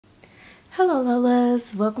Hello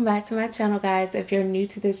Lolas, welcome back to my channel guys. If you're new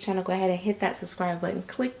to this channel, go ahead and hit that subscribe button,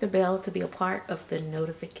 click the bell to be a part of the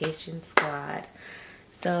notification squad.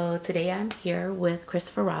 So today I'm here with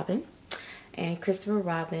Christopher Robin, and Christopher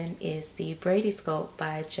Robin is the Brady Sculpt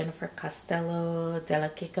by Jennifer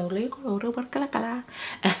Costello-DelCegno.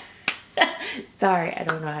 Sorry, I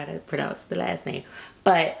don't know how to pronounce the last name,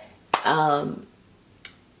 but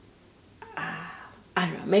I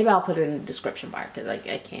don't know, maybe I'll put it in the description bar because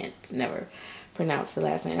I can't never pronounce the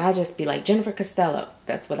last name. I'll just be like Jennifer Costello.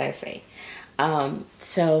 That's what I say.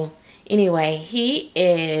 So anyway, he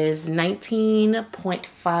is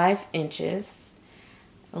 19.5 inches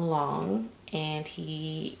long, and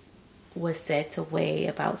he was said to weigh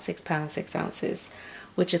about 6 pounds 6 ounces,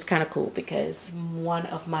 which is kind of cool because one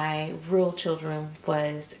of my real children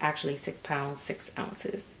was actually 6 pounds 6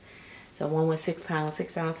 ounces. So one was 6 pounds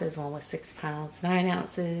 6 ounces, one was 6 pounds 9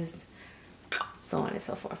 ounces, so on and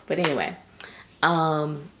so forth. But anyway,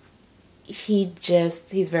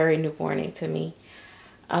 he's very newborny to me.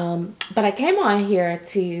 But I came on here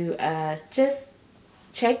to just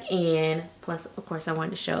check in. Plus, of course, I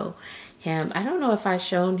wanted to show him. I don't know if I've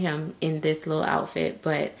shown him in this little outfit,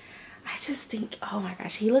 but I just think, oh my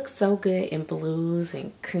gosh, he looks so good in blues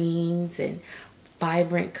and creams and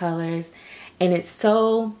vibrant colors. And it's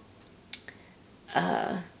so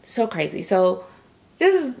crazy. So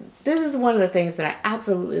this is one of the things that I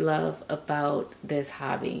absolutely love about this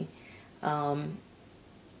hobby.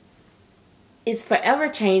 It's forever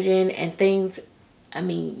changing, and things, I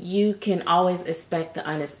mean, you can always expect the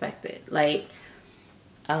unexpected. Like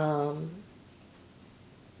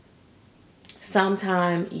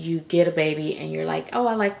sometime you get a baby and you're like, oh,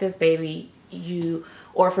 I like this baby.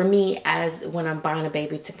 Or for me, as when I'm buying a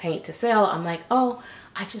baby to paint to sell, I'm like, oh,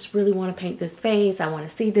 I just really want to paint this face. I want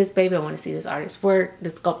to see this baby. I want to see this artist's work, the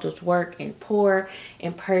sculptor's work, and pour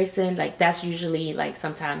in person. Like that's usually like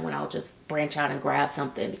sometime when I'll just branch out and grab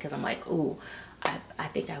something because I'm like, ooh, I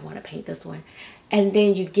think I want to paint this one. And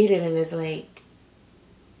then you get it and it's like,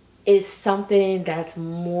 it's something that's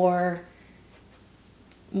more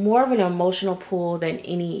of an emotional pull than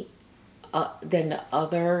than the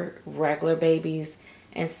other regular babies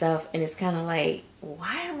and stuff. And it's kind of like,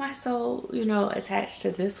 why am I so, attached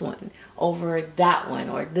to this one over that one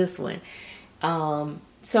or this one?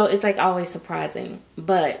 So it's like always surprising.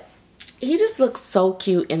 But he just looks so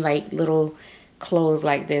cute in like little clothes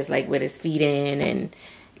like this, like with his feet in and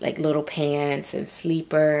like little pants and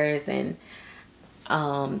sleepers. And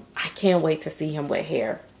I can't wait to see him with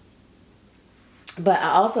hair. But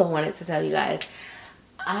I also wanted to tell you guys,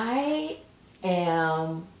 I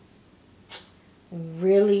am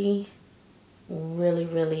really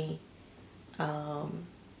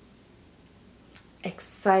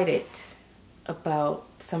excited about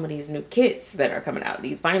some of these new kits that are coming out,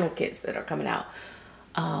 these vinyl kits that are coming out.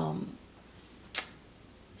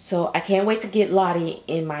 So I can't wait to get Lottie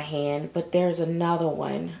in my hand, but there's another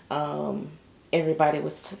one. Everybody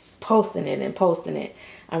was posting it.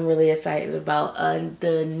 I'm really excited about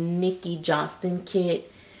the Nikki Johnston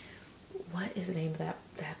kit. What is the name of that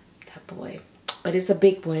boy? But it's a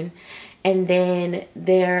big one. And then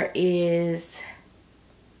there's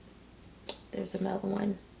another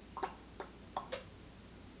one.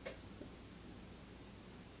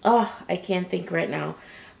 Oh, I can't think right now.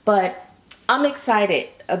 But I'm excited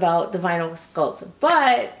about the vinyl sculpts.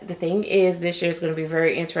 But the thing is, this year is going to be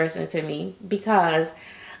very interesting to me because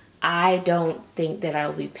I don't think that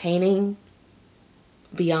I'll be painting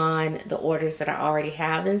beyond the orders that I already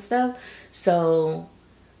have and stuff. So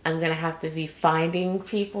I'm gonna have to be finding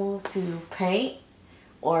people to paint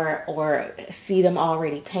or see them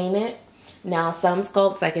already painted. Now some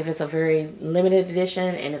sculpts, like if it's a very limited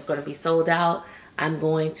edition and it's going to be sold out, I'm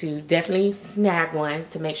going to definitely snag one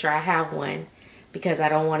to make sure I have one because I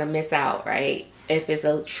don't want to miss out, right? If it's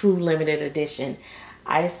a true limited edition.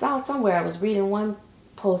 I saw somewhere, I was reading one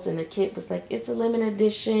post and the kit was like, it's a limited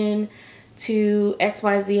edition to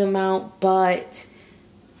XYZ amount, but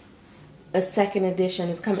a second edition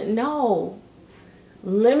is coming. No,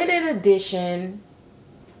 limited edition,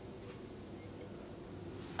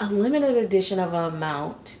 a limited edition of an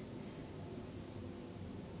amount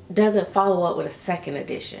doesn't follow up with a second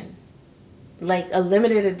edition. Like a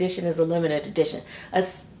limited edition is a limited edition.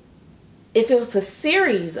 If it was a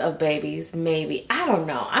series of babies, maybe, I don't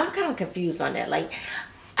know. I'm kind of confused on that. Like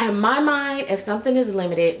in my mind, if something is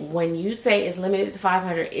limited, when you say it's limited to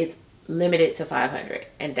 500, it's limited to 500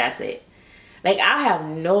 and that's it. Like I have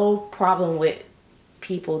no problem with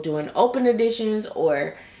people doing open editions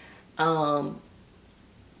or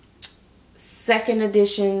second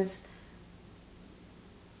editions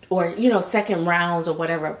or, you know, second rounds or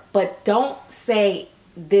whatever. But don't say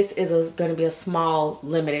this is going to be a small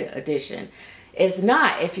limited edition. It's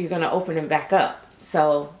not if you're going to open them back up.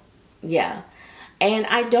 So, yeah. And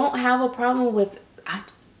I don't have a problem with,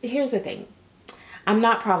 here's the thing. I'm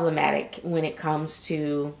not problematic when it comes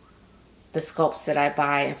to the sculpts that I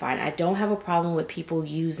buy and find. I don't have a problem with people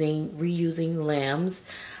reusing limbs.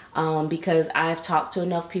 Because I've talked to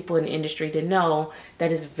enough people in the industry to know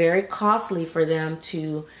that it's very costly for them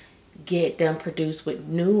to get them produced with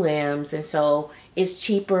new limbs, and so it's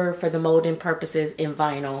cheaper for the molding purposes in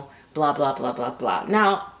vinyl, blah blah blah blah blah.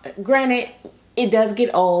 Now granted, it does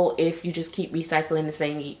get old if you just keep recycling the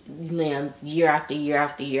same limbs year after year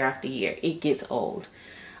after year after year. It gets old.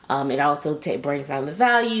 It also brings down the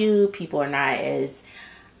value. People are not as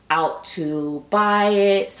out to buy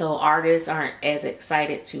it, so artists aren't as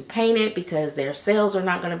excited to paint it because their sales are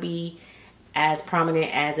not going to be as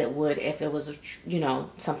prominent as it would if it was, you know,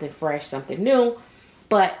 something fresh, something new.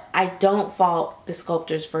 But I don't fault the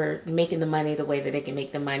sculptors for making the money the way that they can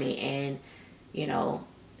make the money and, you know,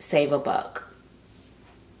 save a buck.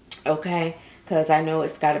 Okay, because I know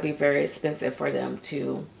it's got to be very expensive for them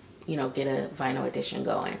to, you know, get a vinyl edition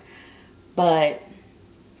going. But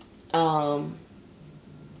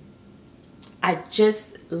I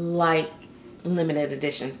just like limited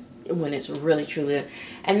editions when it's really truly,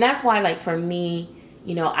 and that's why, like, for me,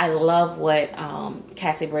 you know, I love what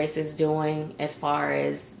Cassie Brace is doing as far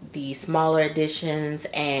as the smaller editions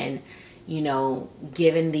and, you know,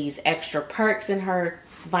 giving these extra perks in her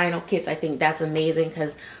vinyl kits. I think that's amazing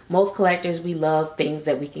because most collectors, we love things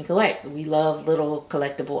that we can collect. We love little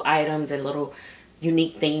collectible items and little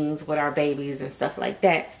unique things with our babies and stuff like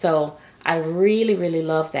that. So I really, really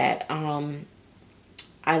love that.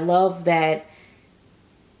 I love that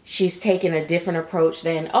she's taking a different approach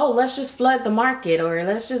than, oh, let's just flood the market, or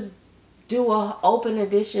let's just do a open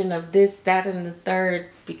edition of this, that, and the third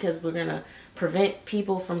because we're gonna prevent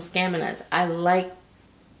people from scamming us. I like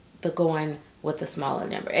the going with the smaller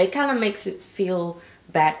number. It kind of makes it feel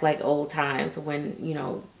back like old times when, you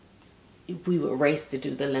know, we would race to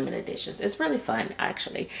do the limited editions. It's really fun,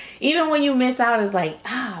 actually. Even when you miss out, it's like,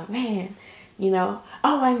 oh man, you know,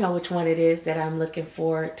 oh, I know which one it is that I'm looking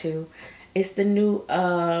forward to. It's the new,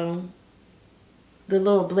 the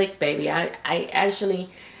little Blick baby. I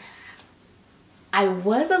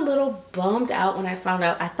was a little bummed out when I found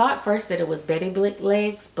out. I thought first that it was Betty Blick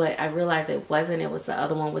legs, but I realized it wasn't. It was the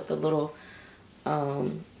other one with the little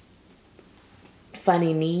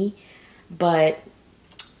funny knee. But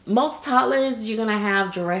most toddlers you're gonna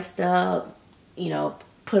have dressed up, you know,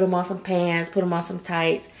 put them on some pants, put them on some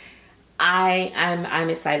tights. I'm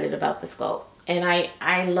excited about the sculpt, and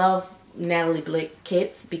I love Natalie Blick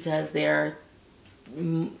kits because they're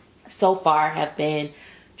so far have been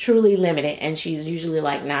truly limited, and she's usually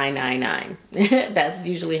like $9.99. That's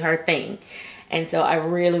usually her thing, and so I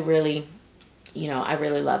really, you know, I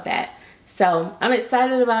really love that. So I'm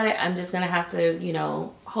excited about it. I'm just gonna have to, you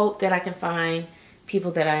know, hope that I can find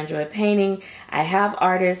people that I enjoy painting. I have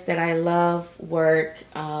artists that I love work.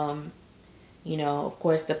 You know, of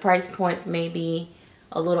course, the price points may be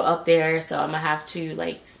a little up there, so I'm gonna have to,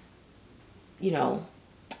 like, you know,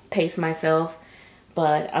 pace myself,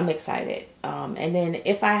 but I'm excited. And then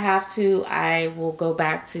if I have to, I will go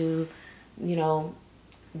back to, you know,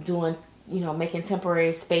 doing, you know, making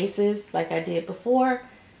temporary spaces like I did before.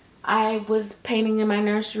 I was painting in my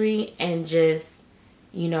nursery and just,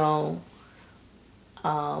 you know,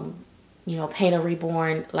 paint a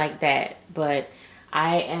reborn like that. But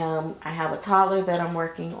I have a toddler that I'm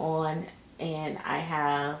working on, and I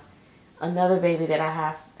have another baby that I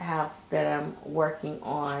have that I'm working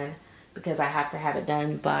on because I have to have it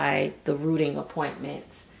done by the rooting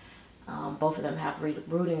appointments. Both of them have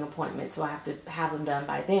rooting appointments, so I have to have them done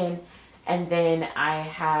by then. And then I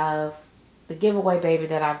have the giveaway baby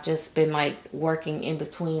that I've just been, like, working in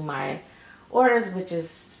between my orders, which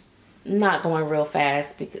is not going real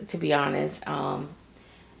fast, to be honest.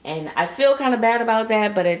 And I feel kind of bad about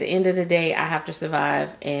that, but at the end of the day, I have to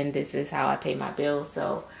survive, and this is how I pay my bills.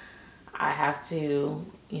 So I have to,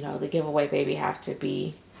 you know, the giveaway baby have to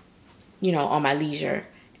be, you know, on my leisure.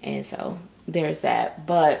 And so there's that.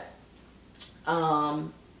 But,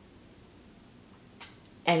 and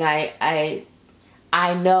I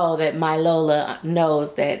know that my Lola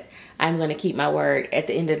knows that I'm going to keep my word. At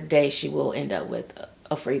the end of the day, she will end up with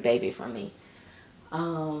a free baby from me.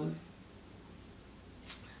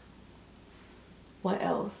 What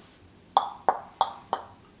else?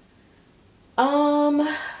 Oh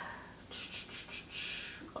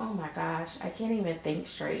my gosh, I can't even think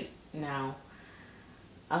straight now.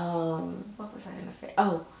 What was I gonna say?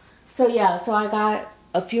 Oh, so yeah, so I got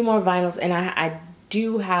a few more vinyls, and I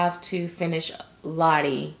do have to finish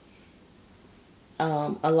Lottie,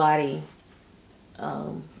 a Lottie,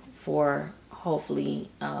 for hopefully,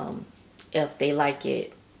 if they like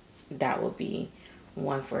it, that will be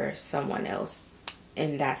one for someone else,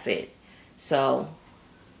 and that's it. So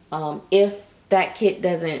if that kit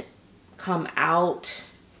doesn't come out,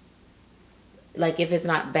 like if it's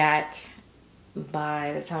not back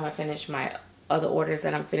by the time I finish my other orders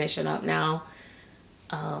that I'm finishing up now,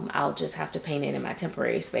 I'll just have to paint it in my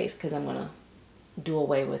temporary space, because I'm gonna do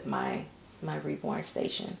away with my reborn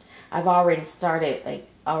station. I've already started, like,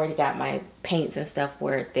 already got my paints and stuff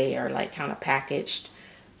where they are like kind of packaged,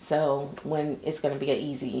 so when it's gonna be an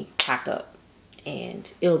easy pack up,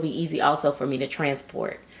 and it'll be easy also for me to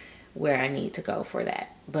transport where I need to go for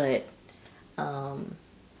that. But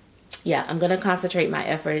yeah, I'm gonna concentrate my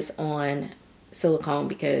efforts on silicone,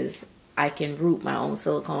 because I can root my own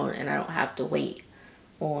silicone and I don't have to wait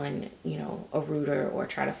on, you know, a rooter, or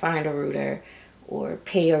try to find a rooter or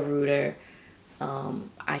pay a rooter.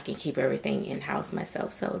 I can keep everything in-house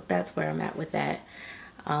myself. So that's where I'm at with that.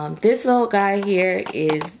 This little guy here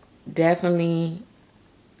is definitely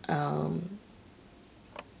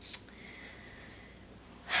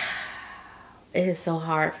it is so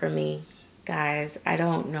hard for me, guys. I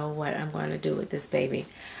don't know what I'm going to do with this baby.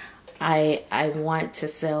 I want to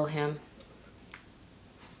sell him.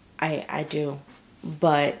 I do,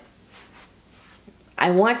 but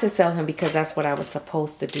I want to sell him because that's what I was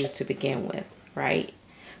supposed to do to begin with, right?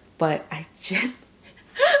 But I just,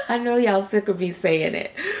 I know y'all sick of me saying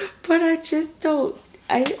it, but I just don't,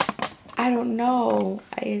 I don't know.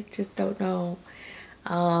 I just don't know.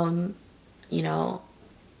 You know,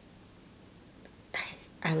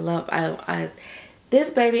 I love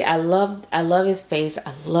this baby. I love his face.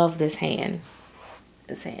 I love this hand.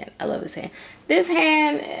 This hand. I love this hand. This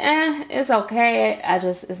hand, it's okay.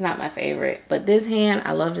 It's not my favorite. But this hand,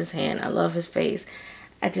 I love this hand. I love his face.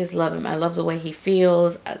 I just love him. I love the way he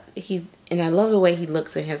feels. And I love the way he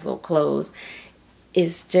looks in his little clothes.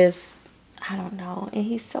 It's just, I don't know. And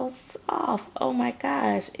he's so soft. Oh my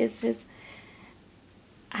gosh. It's just,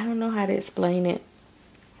 I don't know how to explain it.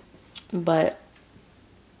 But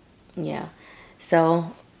yeah.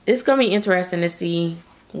 So it's gonna be interesting to see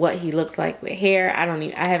what he looks like with hair. I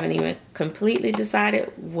haven't even completely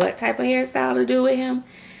decided what type of hairstyle to do with him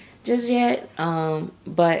just yet.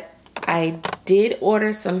 But I did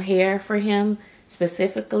order some hair for him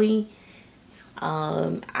specifically.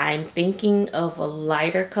 I'm thinking of a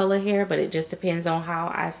lighter color hair, but it just depends on how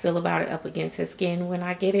I feel about it up against his skin when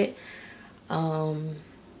I get it.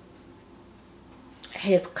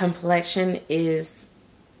 His complexion is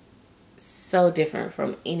so different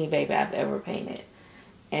from any baby I've ever painted.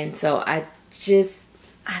 And so I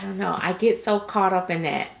don't know. I get so caught up in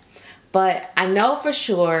that. But I know for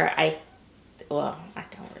sure, well, I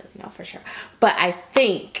don't really know for sure. But I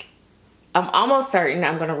think, I'm almost certain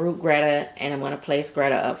I'm going to root Greta, and I'm going to place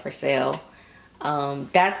Greta up for sale.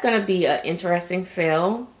 That's going to be an interesting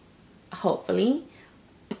sale, hopefully,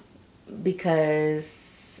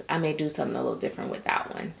 because I may do something a little different with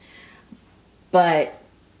that one. But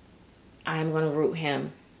I'm going to root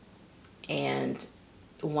him, and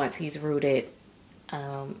once he's rooted,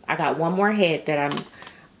 I got one more head that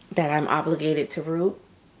I'm obligated to root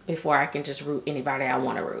before I can just root anybody I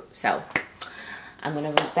want to root. So I'm gonna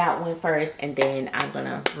root that one first, and then I'm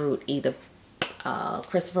gonna root either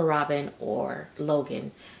Christopher Robin or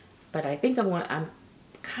Logan. But I think I'm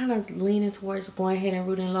kind of leaning towards going ahead and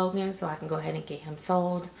rooting Logan, so I can go ahead and get him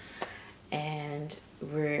sold, and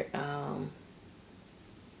we're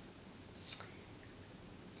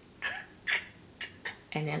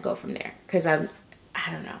and then go from there. Because I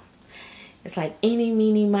don't know. It's like eeny,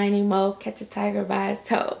 meeny, miny, mo, catch a tiger by his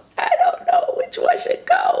toe. I don't know which one should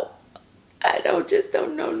go. Just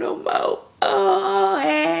don't know no more. Oh,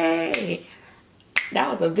 hey.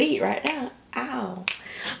 That was a beat right now. Ow.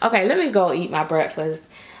 Okay, let me go eat my breakfast.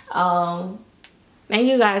 Thank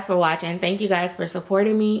you guys for watching. Thank you guys for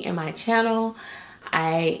supporting me and my channel.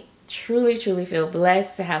 I truly, truly feel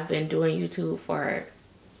blessed to have been doing YouTube for,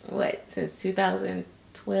 what, since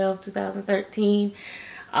 2012, 2013.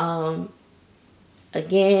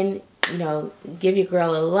 Again, you know, give your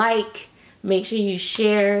girl a like. Make sure you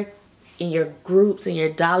share in your groups, in your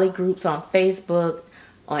Dolly groups on Facebook,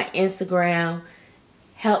 on Instagram.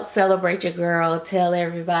 Help celebrate your girl. Tell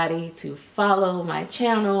everybody to follow my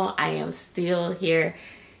channel. I am still here,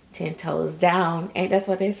 10 toes down. Ain't that's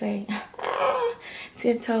what they say?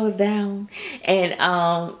 10 toes down. And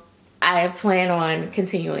I plan on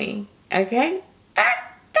continuing. Okay?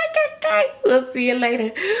 We'll see you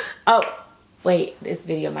later. Oh, Wait, this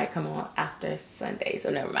video might come on after Sunday,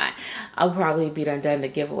 so never mind. I'll probably be done the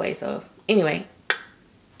giveaway. So anyway,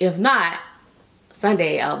 if not,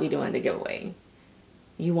 Sunday I'll be doing the giveaway.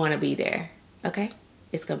 You want to be there, okay?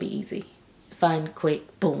 It's gonna be easy, fun,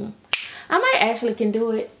 quick, boom. I might actually can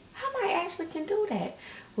do it. I might actually can do that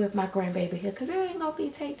with my grandbaby here, because it ain't gonna be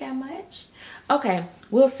take that much. Okay,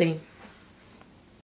 we'll see.